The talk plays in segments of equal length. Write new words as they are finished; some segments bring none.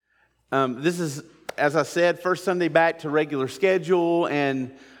This is, as I said, first Sunday back to regular schedule,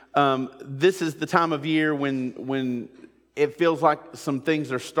 and this is the time of year when it feels like some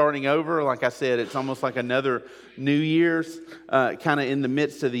things are starting over. Like I said, it's almost like another New Year's, kind of in the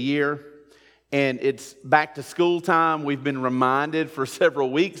midst of the year. And it's back to school time. We've been reminded for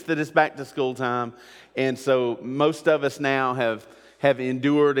several weeks that it's back to school time. And so most of us now have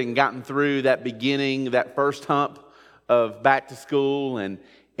endured and gotten through that beginning, that first hump of back to school. And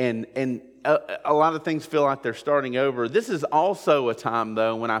a lot of things feel like they're starting over. This is also a time,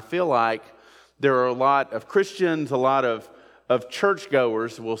 though, when I feel like there are a lot of Christians, a lot of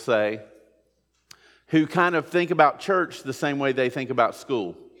churchgoers, we'll say, who kind of think about church the same way they think about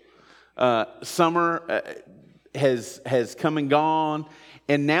school. Summer has come and gone,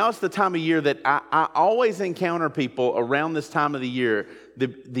 and now it's the time of year that I always encounter people around this time of the year,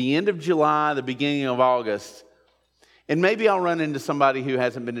 the end of July, the beginning of August, and maybe I'll run into somebody who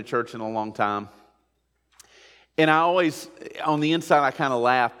hasn't been to church in a long time. And I always, on the inside, I kind of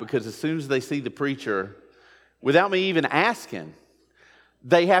laugh because as soon as they see the preacher, without me even asking,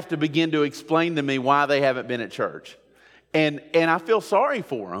 they have to begin to explain to me why they haven't been at church. And I feel sorry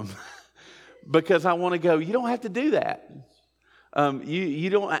for them because I want to go, you don't have to do that. You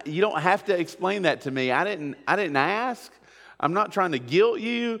don't have to explain that to me. I didn't ask. I'm not trying to guilt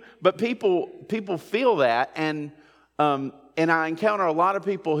you, but people feel that, and I encounter a lot of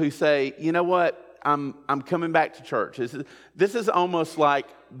people who say, you know what? I'm coming back to church. This is almost like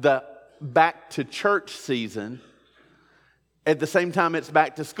the back to church season. At the same time, it's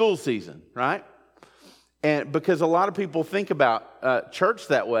back to school season, right? And because a lot of people think about church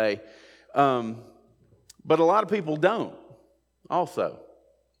that way, but a lot of people don't. Also,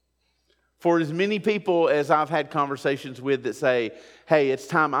 for as many people as I've had conversations with that say, "Hey, it's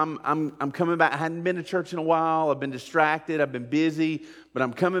time. I'm coming back. I hadn't been to church in a while. I've been distracted. I've been busy, but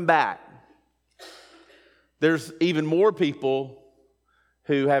I'm coming back." There's even more people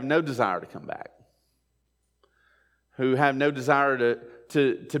who have no desire to come back, who have no desire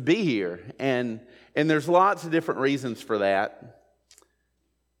to be here, and there's lots of different reasons for that.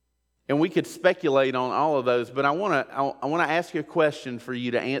 And we could speculate on all of those, but I want to ask you a question for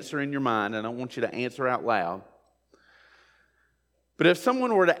you to answer in your mind, and I want you to answer out loud. But if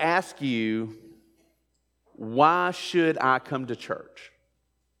someone were to ask you, why should I come to church?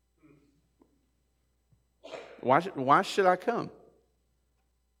 Why should I come?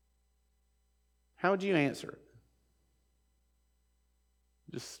 How would you answer it?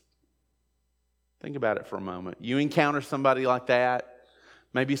 Just think about it for a moment. You encounter somebody like that,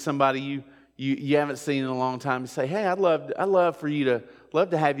 maybe somebody you haven't seen in a long time, and say, "Hey, I'd love for you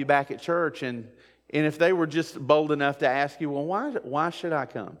to have you back at church." And if they were just bold enough to ask you, "Well, why should I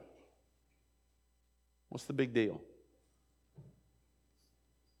come? What's the big deal?"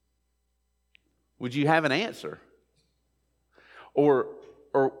 Would you have an answer? Or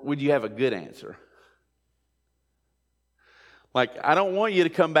would you have a good answer? Like, I don't want you to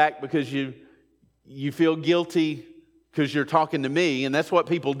come back because you feel guilty because you're talking to me, and that's what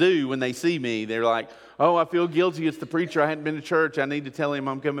people do when they see me. They're like, "Oh, I feel guilty. It's the preacher. I hadn't been to church. I need to tell him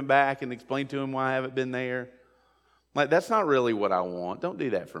I'm coming back and explain to him why I haven't been there." Like, that's not really what I want. Don't do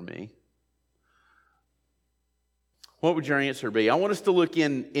that for me. What would your answer be? I want us to look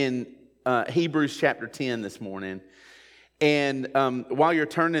in Hebrews chapter 10 this morning. And while you're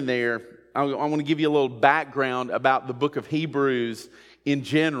turning there, I want to give you a little background about the book of Hebrews in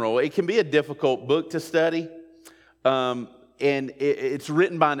general. It can be a difficult book to study. And it's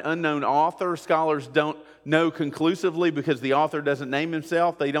written by an unknown author. Scholars don't know conclusively because the author doesn't name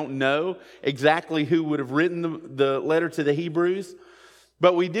himself. They don't know exactly who would have written the letter to the Hebrews.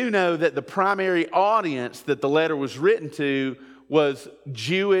 But we do know that the primary audience that the letter was written to was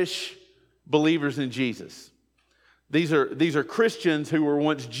Jewish believers in Jesus. These are Christians who were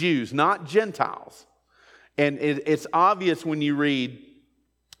once Jews, not Gentiles. And it's obvious when you read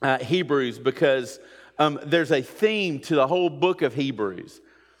Hebrews because there's a theme to the whole book of Hebrews.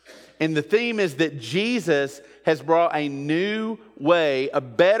 And the theme is that Jesus has brought a new way, a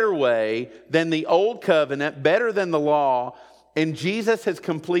better way than the old covenant, better than the law. And Jesus has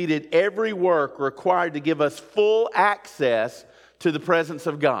completed every work required to give us full access to the presence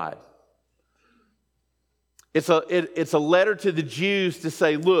of God. It's a letter to the Jews to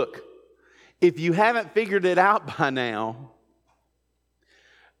say, look, if you haven't figured it out by now,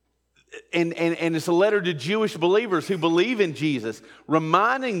 and it's a letter to Jewish believers who believe in Jesus,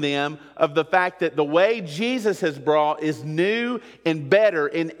 reminding them of the fact that the way Jesus has brought is new and better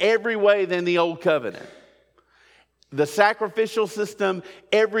in every way than the old covenant. The sacrificial system,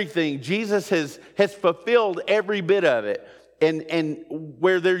 everything, Jesus has fulfilled every bit of it. And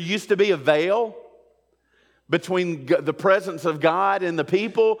where there used to be a veil between the presence of God and the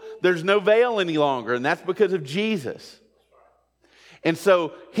people, there's no veil any longer, and that's because of Jesus. And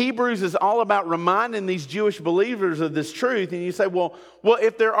so Hebrews is all about reminding these Jewish believers of this truth. And you say, well,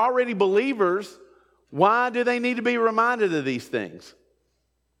 if they're already believers, why do they need to be reminded of these things?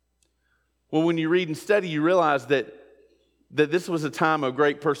 Well, when you read and study, you realize that this was a time of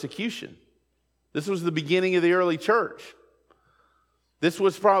great persecution. This was the beginning of the early church. This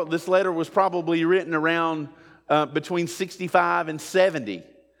letter was probably written around between 65 and 70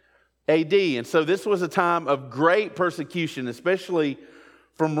 AD. And so this was a time of great persecution, especially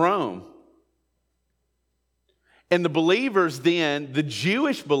from Rome. And the believers then, the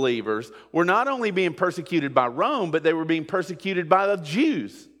Jewish believers, were not only being persecuted by Rome, but they were being persecuted by the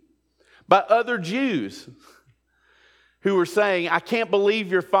Jews, by other Jews who were saying, I can't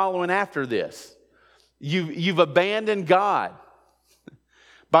believe you're following after this. You've abandoned God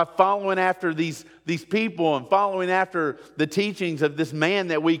by following after these people and following after the teachings of this man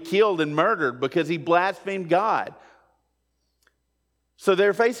that we killed and murdered because he blasphemed God. So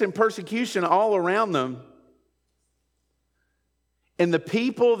they're facing persecution all around them. And the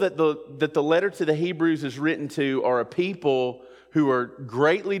people that the letter to the Hebrews is written to are a people who are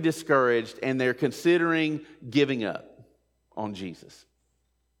greatly discouraged, and they're considering giving up on Jesus.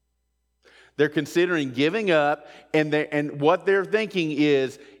 They're considering giving up, and what they're thinking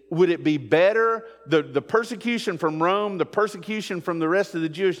is, would it be better, the persecution from Rome, the persecution from the rest of the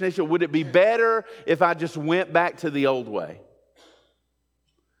Jewish nation, would it be better if I just went back to the old way?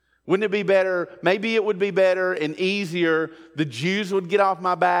 Wouldn't it be better? Maybe it would be better and easier. The Jews would get off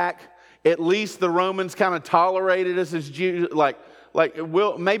my back. At least the Romans kind of tolerated us as Jews.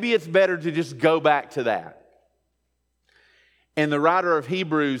 Maybe it's better to just go back to that. And the writer of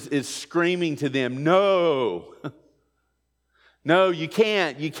Hebrews is screaming to them, no, you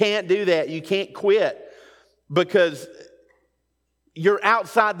can't do that. You can't quit because you're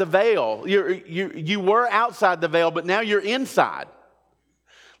outside the veil. You were outside the veil, but now you're inside.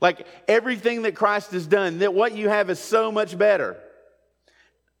 Like everything that Christ has done, that what you have is so much better.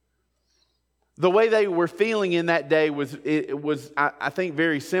 The way they were feeling in that day was I think,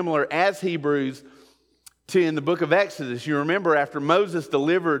 very similar as Hebrews to in the book of Exodus. You remember after Moses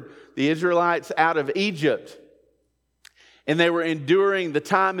delivered the Israelites out of Egypt and they were enduring the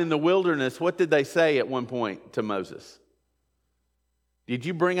time in the wilderness, what did they say at one point to Moses? Did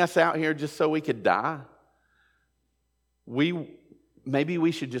you bring us out here just so we could die? Maybe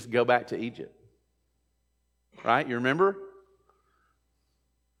we should just go back to Egypt. Right? You remember?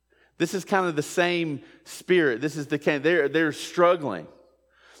 This is kind of the same spirit. This is they're struggling.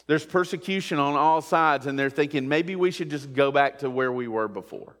 There's persecution on all sides, and they're thinking maybe we should just go back to where we were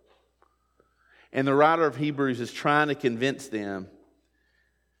before. And the writer of Hebrews is trying to convince them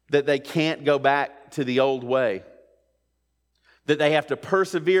that they can't go back to the old way. That they have to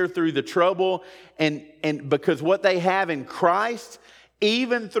persevere through the trouble, and because what they have in Christ,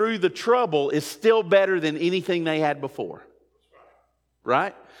 even through the trouble, is still better than anything they had before.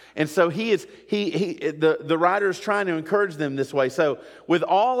 Right? And so the writer is trying to encourage them this way. So with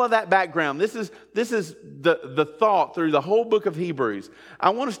all of that background, this is the thought through the whole book of Hebrews. I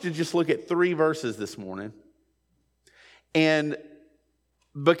want us to just look at 3 verses this morning. And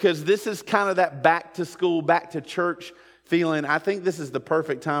because this is kind of that back to school, back to church feeling, I think this is the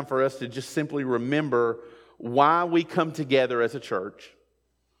perfect time for us to just simply remember why we come together as a church.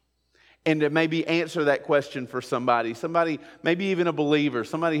 And to maybe answer that question for somebody, maybe even a believer,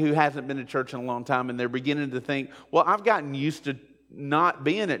 somebody who hasn't been to church in a long time, and they're beginning to think, well, I've gotten used to not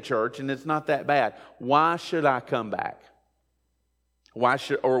being at church and it's not that bad. Why should I come back? Why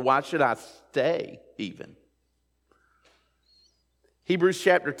should I stay even? Hebrews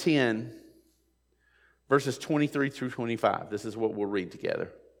chapter 10, verses 23 through 25. This is what we'll read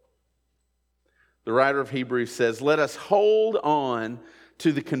together. The writer of Hebrews says, let us hold on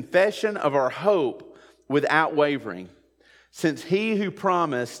to the confession of our hope without wavering, since he who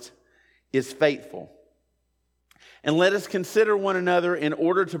promised is faithful. And let us consider one another in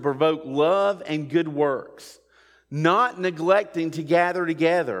order to provoke love and good works, not neglecting to gather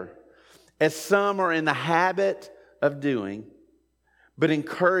together, as some are in the habit of doing, but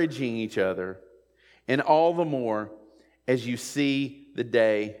encouraging each other, and all the more as you see the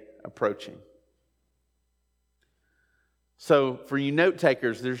day approaching. So for you note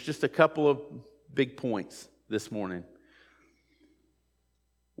takers, there's just a couple of big points this morning.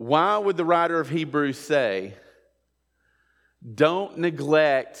 Why would the writer of Hebrews say, don't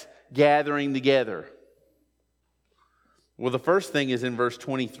neglect gathering together? Well, the first thing is in verse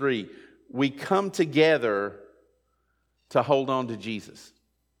 23. We come together to hold on to Jesus.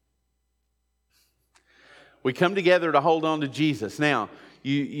 We come together to hold on to Jesus. Now,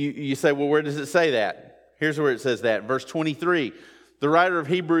 you say, well, where does it say that? Here's where it says that. Verse 23, the writer of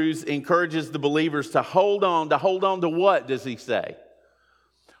Hebrews encourages the believers to hold on. To hold on to what does he say?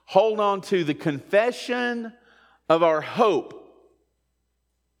 Hold on to the confession of our hope.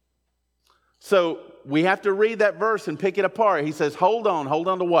 So we have to read that verse and pick it apart. He says, hold on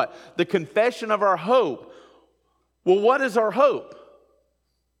to what? The confession of our hope. Well, what is our hope?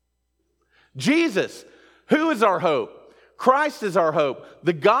 Jesus. Who is our hope? Christ is our hope.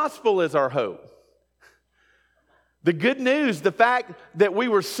 The gospel is our hope. The good news, the fact that we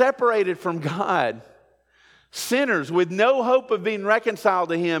were separated from God, sinners with no hope of being reconciled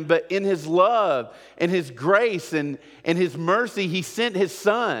to Him, but in His love and His grace and His mercy, He sent His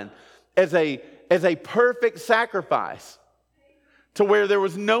Son as a perfect sacrifice to where there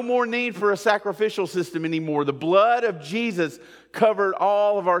was no more need for a sacrificial system anymore. The blood of Jesus covered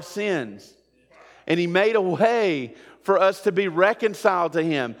all of our sins. And He made a way for us to be reconciled to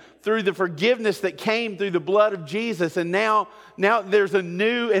Him through the forgiveness that came through the blood of Jesus. And now there's a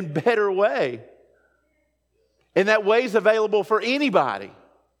new and better way. And that way is available for anybody.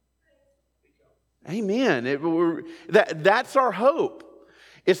 Amen. That's our hope.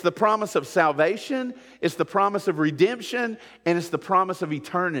 It's the promise of salvation, it's the promise of redemption, and it's the promise of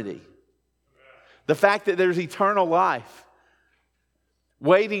eternity. The fact that there's eternal life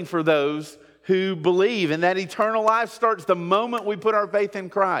waiting for those who believe. And that eternal life starts the moment we put our faith in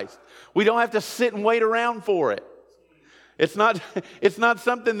Christ. We don't have to sit and wait around for it. It's not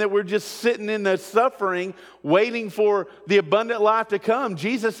something that we're just sitting in the suffering waiting for the abundant life to come.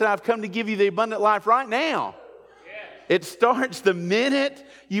 Jesus said, I've come to give you the abundant life right now. It starts the minute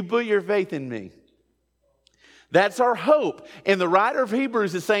you put your faith in me. That's our hope. And the writer of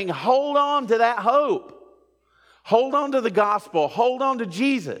Hebrews is saying, hold on to that hope. Hold on to the gospel. Hold on to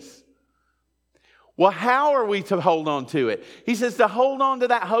Jesus. Well, how are we to hold on to it? He says to hold on to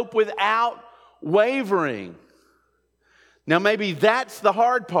that hope without wavering. Now, maybe that's the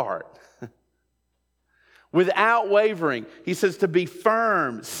hard part. Without wavering. He says to be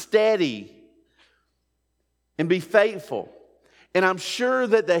firm, steady, and be faithful. And I'm sure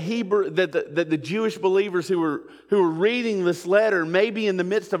that the Jewish believers who were reading this letter, maybe in the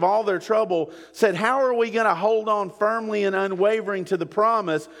midst of all their trouble, said, how are we going to hold on firmly and unwavering to the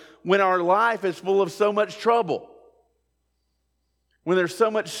promise when our life is full of so much trouble? When there's so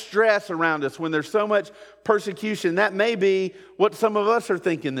much stress around us, when there's so much persecution. That may be what some of us are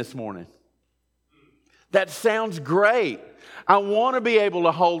thinking this morning. That sounds great. I want to be able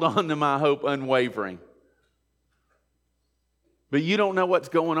to hold on to my hope unwavering. But you don't know what's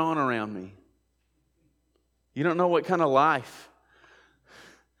going on around me. You don't know what kind of life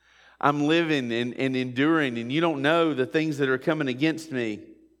I'm living and enduring, and you don't know the things that are coming against me.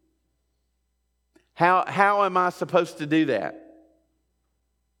 How am I supposed to do that?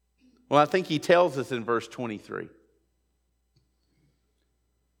 Well, I think he tells us in verse 23.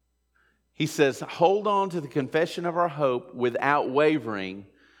 He says, hold on to the confession of our hope without wavering,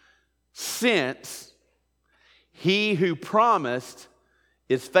 since He who promised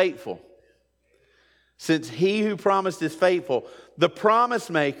is faithful. Since He who promised is faithful. The promise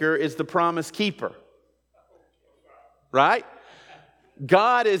maker is the promise keeper. Right?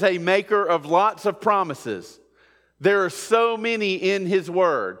 God is a maker of lots of promises. There are so many in His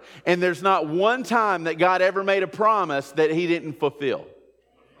Word. And there's not one time that God ever made a promise that He didn't fulfill.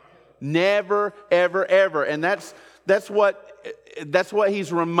 Never, ever, ever. And that's what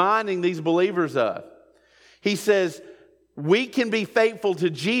He's reminding these believers of. He says, we can be faithful to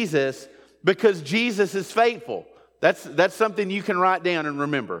Jesus because Jesus is faithful. That's something you can write down and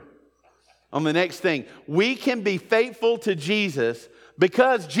remember. On the next thing, we can be faithful to Jesus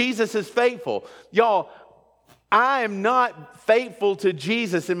because Jesus is faithful. Y'all, I am not faithful to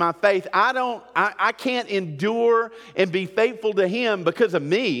Jesus in my faith. I can't endure and be faithful to Him because of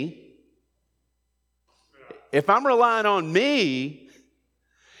me. If I'm relying on me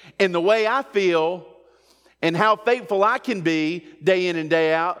and the way I feel and how faithful I can be day in and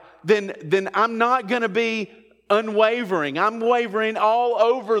day out, then I'm not going to be unwavering. I'm wavering all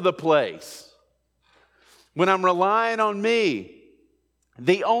over the place. When I'm relying on me,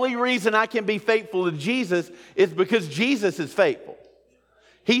 the only reason I can be faithful to Jesus is because Jesus is faithful.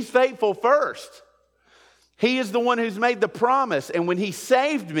 He's faithful first. He is the one who's made the promise. And when He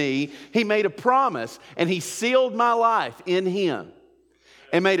saved me, He made a promise. And He sealed my life in Him.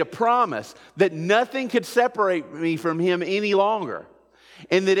 And made a promise that nothing could separate me from Him any longer.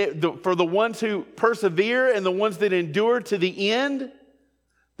 And that for the ones who persevere and the ones that endure to the end,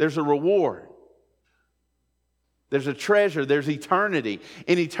 there's a reward. There's a treasure. There's eternity.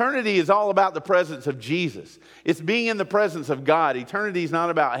 And eternity is all about the presence of Jesus. It's being in the presence of God. Eternity is not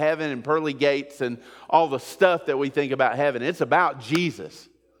about heaven and pearly gates and all the stuff that we think about heaven. It's about Jesus.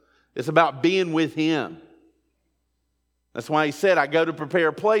 It's about being with Him. That's why He said, I go to prepare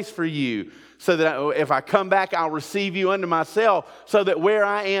a place for you, so that if I come back, I'll receive you unto myself, so that where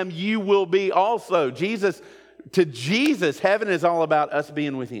I am, you will be also. To Jesus, heaven is all about us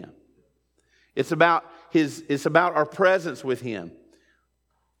being with Him. It's about our presence with Him.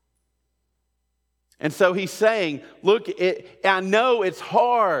 And so He's saying, look, I know it's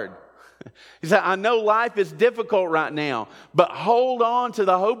hard. He said, I know life is difficult right now, but hold on to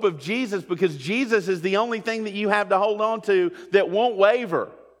the hope of Jesus, because Jesus is the only thing that you have to hold on to that won't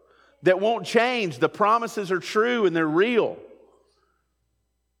waver, that won't change. The promises are true and they're real.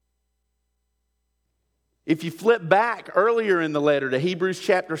 If you flip back earlier in the letter to Hebrews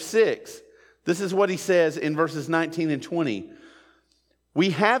chapter 6, this is what he says in verses 19 and 20. We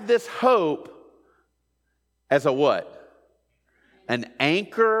have this hope as a what? An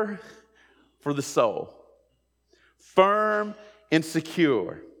anchor for the soul. Firm and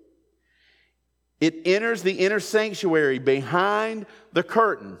secure. It enters the inner sanctuary behind the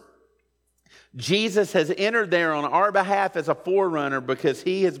curtain. Jesus has entered there on our behalf as a forerunner, because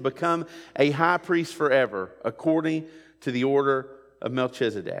He has become a high priest forever, according to the order of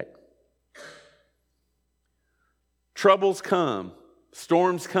Melchizedek. Troubles come,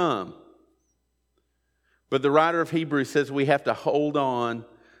 storms come, but the writer of Hebrews says we have to hold on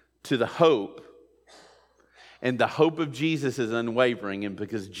to the hope. And the hope of Jesus is unwavering, and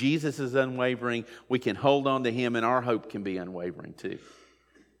because Jesus is unwavering, we can hold on to Him, and our hope can be unwavering too.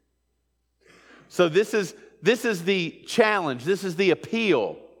 So this is the challenge, this is the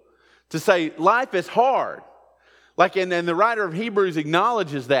appeal, to say life is hard. And the writer of Hebrews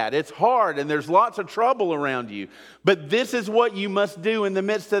acknowledges that. It's hard and there's lots of trouble around you. But this is what you must do in the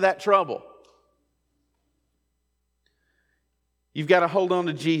midst of that trouble. You've got to hold on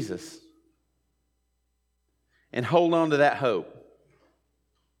to Jesus. And hold on to that hope.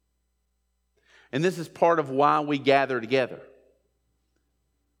 And this is part of why we gather together.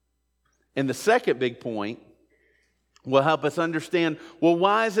 And the second big point will help us understand, well,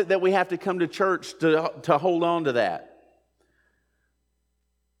 why is it that we have to come to church to hold on to that?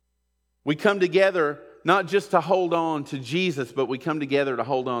 We come together not just to hold on to Jesus, but we come together to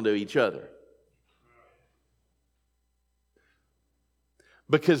hold on to each other.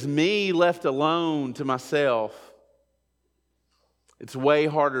 Because me left alone to myself, it's way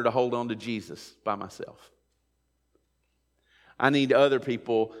harder to hold on to Jesus by myself. I need other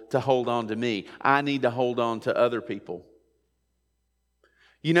people to hold on to me. I need to hold on to other people.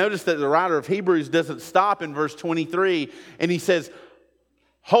 You notice that the writer of Hebrews doesn't stop in verse 23, and he says,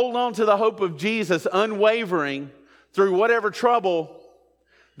 hold on to the hope of Jesus, unwavering through whatever trouble.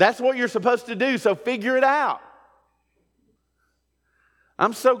 That's what you're supposed to do, so figure it out.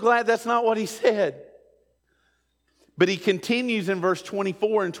 I'm so glad that's not what he said. But he continues in verse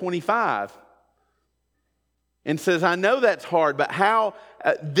 24 and 25. And says, I know that's hard, but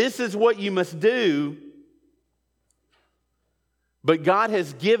this is what you must do. But God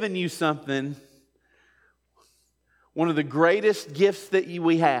has given you something, one of the greatest gifts that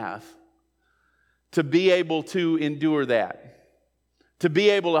we have, to be able to endure that, to be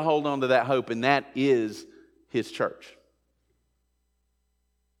able to hold on to that hope, and that is His church.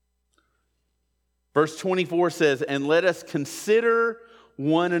 Verse 24 says, and let us consider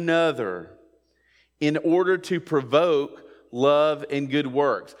one another in order to provoke love and good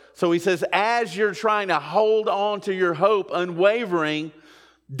works. So he says, as you're trying to hold on to your hope unwavering,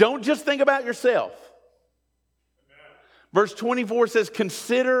 don't just think about yourself. Amen. Verse 24 says,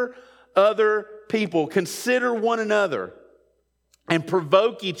 consider other people, consider one another, and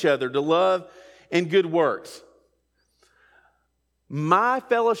provoke each other to love and good works. My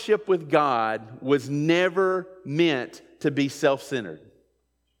fellowship with God was never meant to be self-centered.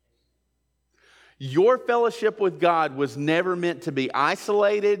 Your fellowship with God was never meant to be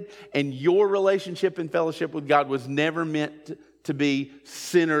isolated, and your relationship and fellowship with God was never meant to be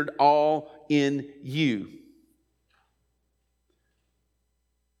centered all in you.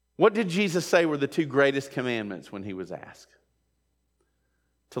 What did Jesus say were the two greatest commandments when He was asked?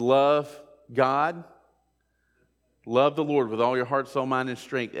 To love God, love the Lord with all your heart, soul, mind, and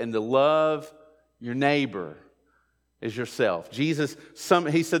strength, and to love your neighbor as yourself. Jesus,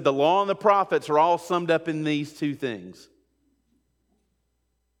 He said the law and the prophets are all summed up in these two things.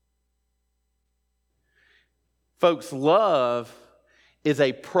 Folks, love is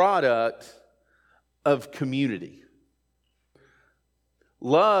a product of community.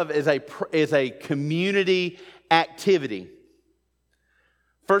 Love is a community activity.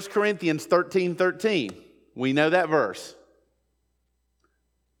 1 Corinthians 13:13. We know that verse.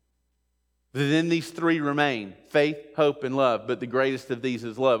 Then these three remain: faith, hope, and love. But the greatest of these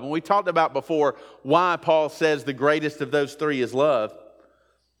is love. And we talked about before why Paul says the greatest of those three is love.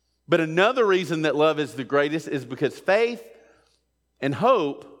 But another reason that love is the greatest is because faith and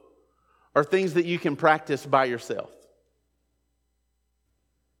hope are things that you can practice by yourself.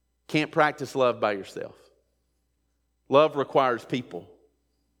 Can't practice love by yourself. Love requires people.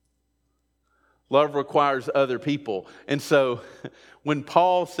 Love requires other people. And so when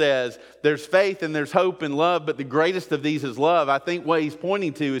Paul says there's faith and there's hope and love, but the greatest of these is love, I think what he's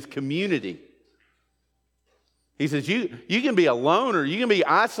pointing to is community. He says you can be a loner, you can be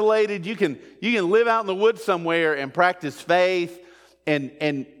isolated, you can live out in the woods somewhere and practice faith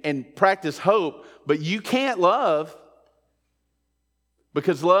and practice hope, but you can't love,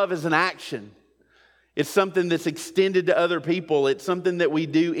 because love is an action. It's something that's extended to other people. It's something that we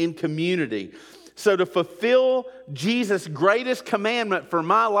do in community. So to fulfill Jesus' greatest commandment for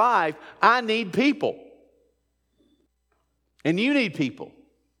my life, I need people. And you need people.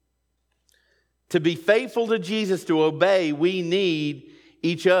 To be faithful to Jesus, to obey, we need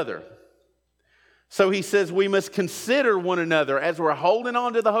each other. So he says we must consider one another. As we're holding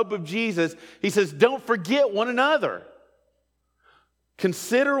on to the hope of Jesus, he says don't forget one another.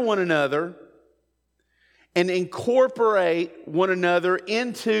 Consider one another and incorporate one another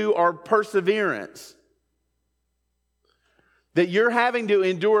into our perseverance. That you're having to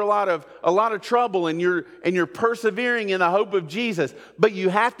endure a lot of trouble and you're persevering in the hope of Jesus, but you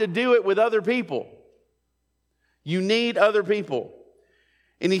have to do it with other people. You need other people.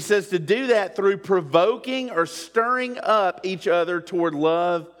 And he says to do that through provoking or stirring up each other toward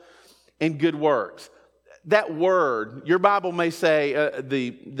love and good works. That word, your Bible may say,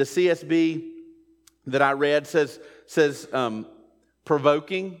 the CSB that I read says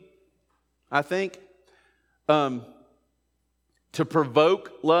provoking, I think. To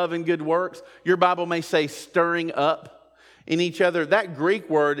provoke love and good works. Your Bible may say stirring up in each other. That Greek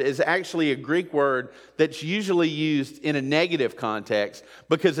word is actually a Greek word that's usually used in a negative context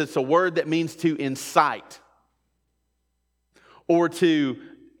because it's a word that means to incite or to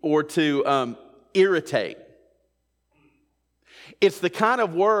irritate. It's the kind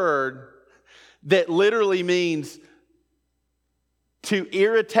of word that literally means to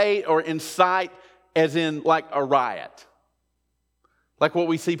irritate or incite, as in like a riot. Like what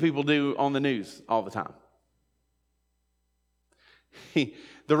we see people do on the news all the time.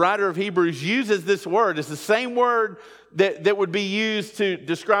 The writer of Hebrews uses this word. It's the same word that would be used to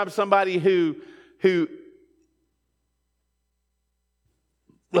describe somebody who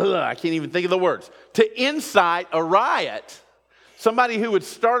I can't even think of the words. To incite a riot. Somebody who would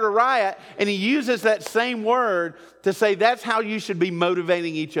start a riot, and he uses that same word to say that's how you should be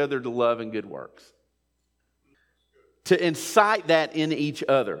motivating each other to love and good works. To incite that in each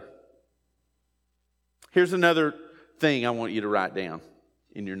other. Here's another thing I want you to write down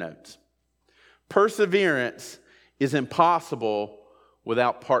in your notes. Perseverance is impossible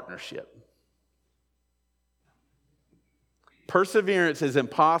without partnership. Perseverance is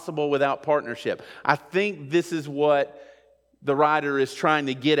impossible without partnership. I think this is what the writer is trying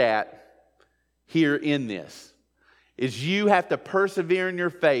to get at here in this. Is you have to persevere in your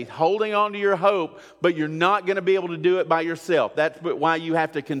faith, holding on to your hope, but you're not going to be able to do it by yourself. That's why you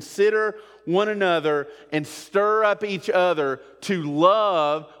have to consider one another and stir up each other to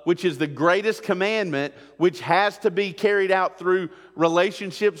love, which is the greatest commandment, which has to be carried out through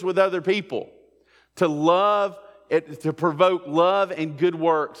relationships with other people. To love, to provoke love and good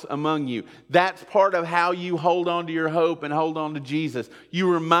works among you. That's part of how you hold on to your hope and hold on to Jesus. You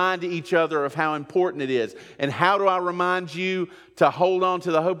remind each other of how important it is. And how do I remind you to hold on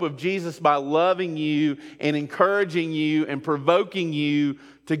to the hope of Jesus? By loving you and encouraging you and provoking you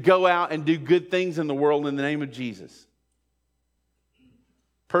to go out and do good things in the world in the name of Jesus.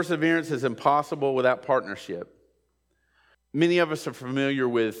 Perseverance is impossible without partnership. Many of us are familiar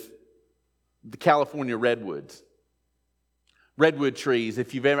with the California redwoods. Redwood trees.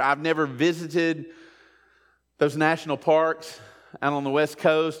 I've never visited those national parks out on the West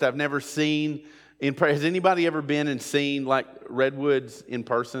Coast. I've never seen has anybody ever been and seen like redwoods in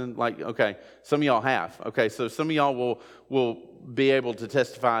person? Like, okay, some of y'all have. Okay, so some of y'all will be able to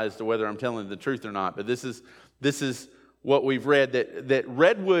testify as to whether I'm telling the truth or not. But this is what we've read, that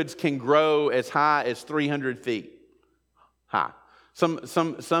redwoods can grow as high as 300 feet high.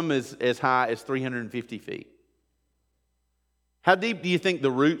 Some is as high as 350 feet. How deep do you think the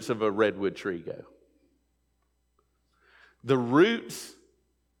roots of a redwood tree go? The roots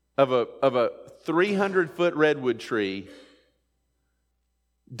of a 300-foot redwood tree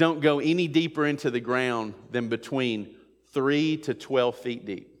don't go any deeper into the ground than between 3 to 12 feet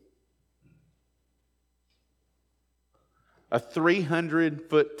deep. A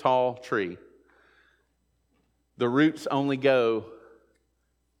 300-foot tall tree. The roots only go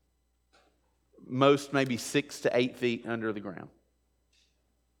most maybe 6 to 8 feet under the ground.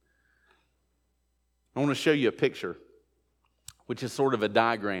 I want to show you a picture, which is sort of a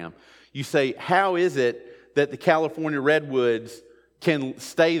diagram. You say, how is it that the California redwoods can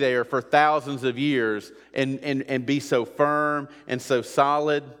stay there for thousands of years and be so firm and so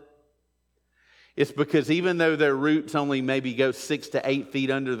solid? It's because even though their roots only maybe go 6 to 8 feet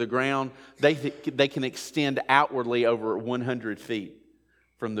under the ground, they can extend outwardly over 100 feet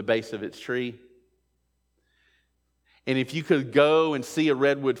from the base of its tree. And if you could go and see a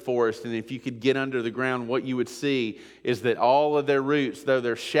redwood forest, and if you could get under the ground, what you would see is that all of their roots, though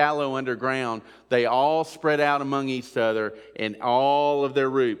they're shallow underground, they all spread out among each other, and all of their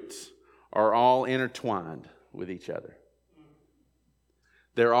roots are all intertwined with each other.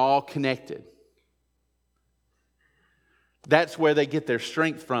 They're all connected. That's where they get their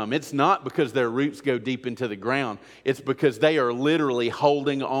strength from. It's not because their roots go deep into the ground. It's because they are literally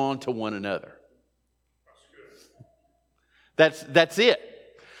holding on to one another. That's it.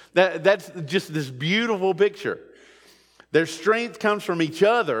 That's just this beautiful picture. Their strength comes from each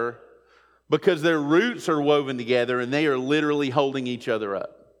other because their roots are woven together and they are literally holding each other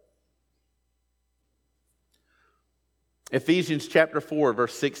up. Ephesians chapter 4,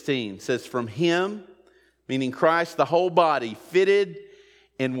 verse 16 says, from him, meaning Christ, the whole body, fitted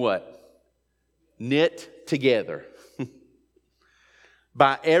and what? Knit together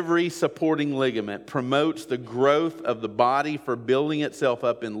by every supporting ligament, promotes the growth of the body for building itself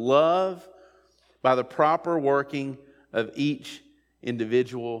up in love by the proper working of each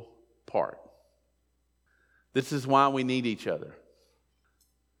individual part. This is why we need each other.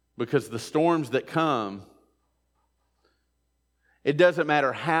 Because the storms that come, it doesn't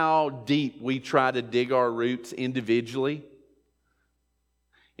matter how deep we try to dig our roots individually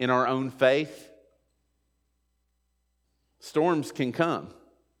in our own faith, storms can come.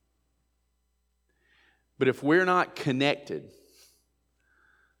 But if we're not connected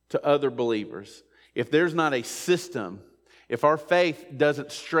to other believers, if there's not a system, if our faith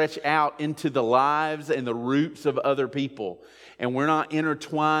doesn't stretch out into the lives and the roots of other people, and we're not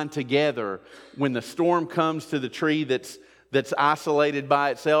intertwined together, when the storm comes to the tree that's isolated by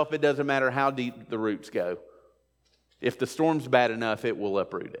itself, it doesn't matter how deep the roots go. If the storm's bad enough, it will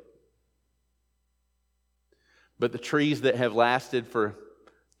uproot it. But the trees that have lasted for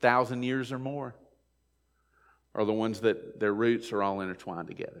 1,000 years or more are the ones that their roots are all intertwined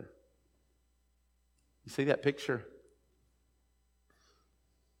together. You see that picture?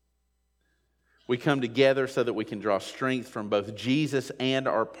 We come together so that we can draw strength from both Jesus and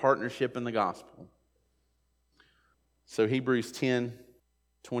our partnership in the gospel. So Hebrews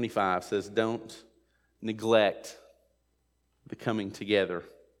 10:25 says, don't neglect the coming together,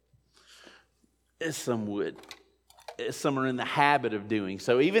 as some would. Some are in the habit of doing.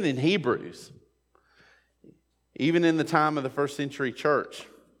 So even in Hebrews, even in the time of the first century church,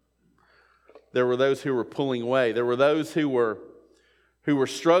 there were those who were pulling away. There were those who were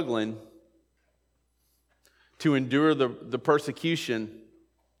struggling to endure the persecution,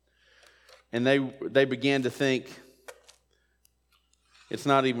 and they began to think it's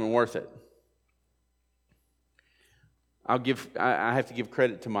not even worth it. I have to give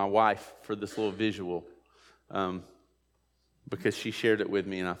credit to my wife for this little visual. Because she shared it with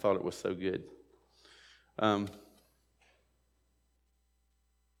me and I thought it was so good.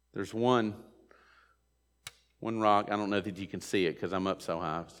 There's one rock. I don't know that you can see it because I'm up so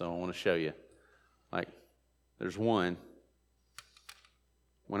high, so I want to show you. Like, there's one.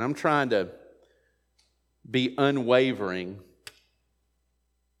 When I'm trying to be unwavering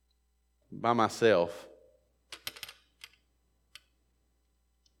by myself,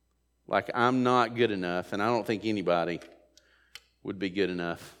 like I'm not good enough, and I don't think anybody would be good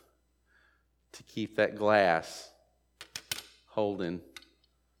enough to keep that glass holding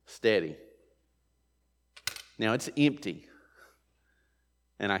steady. Now it's empty,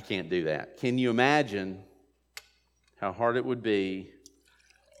 and I can't do that. Can you imagine how hard it would be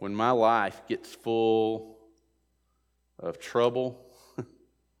when my life gets full of trouble,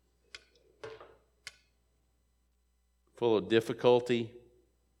 full of difficulty?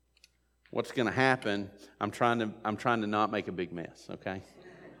 What's going to happen? I'm trying to not make a big mess, okay?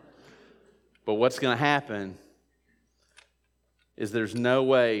 But what's going to happen is there's no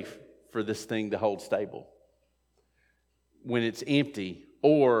way for this thing to hold stable when it's empty,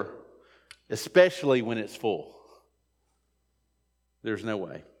 or especially when it's full. There's no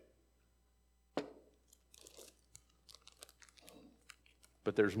way.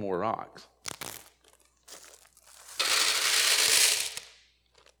 But there's more rocks.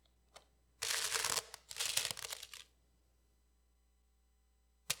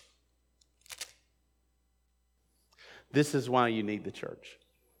 This is why you need the church.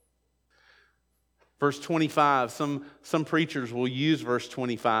 Verse 25, some preachers will use verse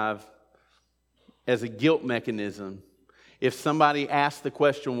 25 as a guilt mechanism. If somebody asks the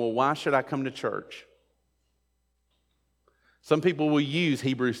question, well, why should I come to church? Some people will use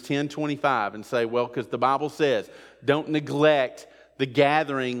Hebrews 10:25 and say, well, because the Bible says, don't neglect the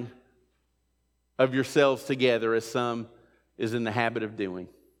gathering of yourselves together as some is in the habit of doing,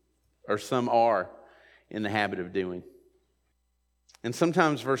 or some are in the habit of doing. And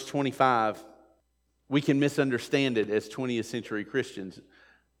sometimes verse 25, we can misunderstand it as 20th century Christians.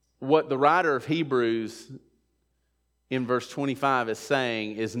 What the writer of Hebrews in verse 25 is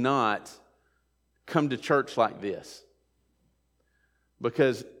saying is not, come to church like this.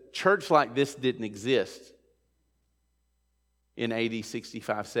 Because church like this didn't exist in AD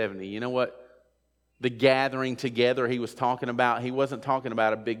 65, 70. You know what? The gathering together he was talking about, he wasn't talking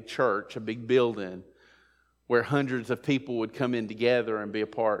about a big church, a big building, where hundreds of people would come in together and be a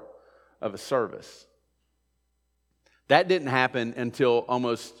part of a service. That didn't happen until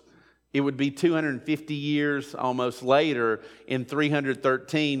it would be 250 years almost later in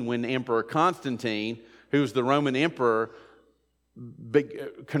 313 when Emperor Constantine, who was the Roman emperor,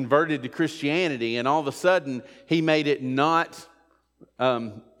 converted to Christianity, and all of a sudden he made it not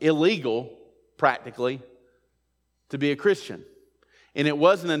illegal, practically, to be a Christian. And it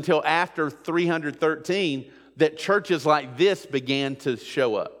wasn't until after 313 that churches like this began to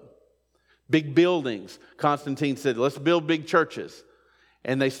show up. Big buildings. Constantine said, let's build big churches.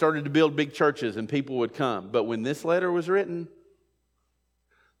 And they started to build big churches and people would come. But when this letter was written,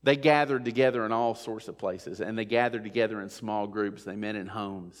 they gathered together in all sorts of places. And they gathered together in small groups. They met in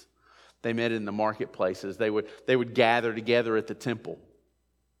homes. They met in the marketplaces. They would gather together at the temple.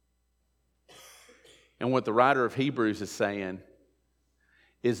 And what the writer of Hebrews is saying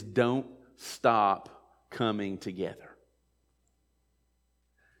is don't stop coming together.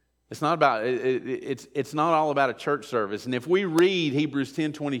 It's not about it's not all about a church service. And if we read Hebrews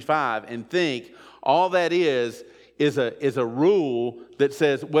 10:25 and think all that is a rule that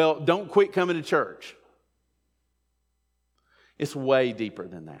says, well, don't quit coming to church. It's way deeper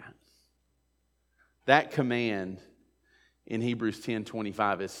than that. That command in Hebrews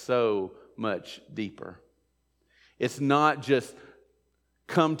 10:25 is so much deeper. It's not just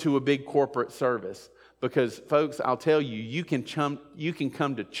come to a big corporate service. Because, folks, I'll tell you, you can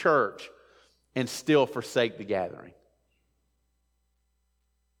come to church and still forsake the gathering.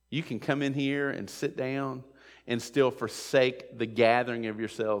 You can come in here and sit down and still forsake the gathering of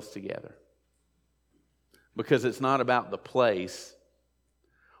yourselves together. Because it's not about the place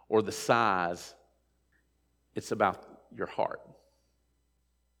or the size. It's about your heart.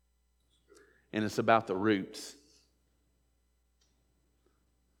 And it's about the roots.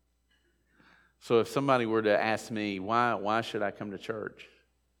 So if somebody were to ask me, why should I come to church?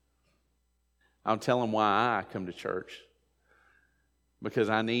 I'll tell them why I come to church. Because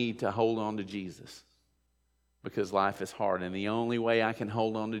I need to hold on to Jesus. Because life is hard. And the only way I can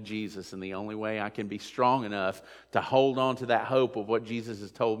hold on to Jesus and the only way I can be strong enough to hold on to that hope of what Jesus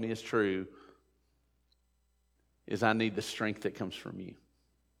has told me is true is I need the strength that comes from you.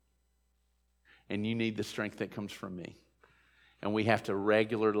 And you need the strength that comes from me. And we have to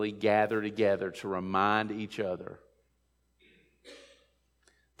regularly gather together to remind each other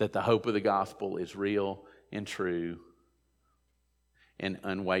that the hope of the gospel is real and true and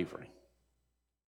unwavering.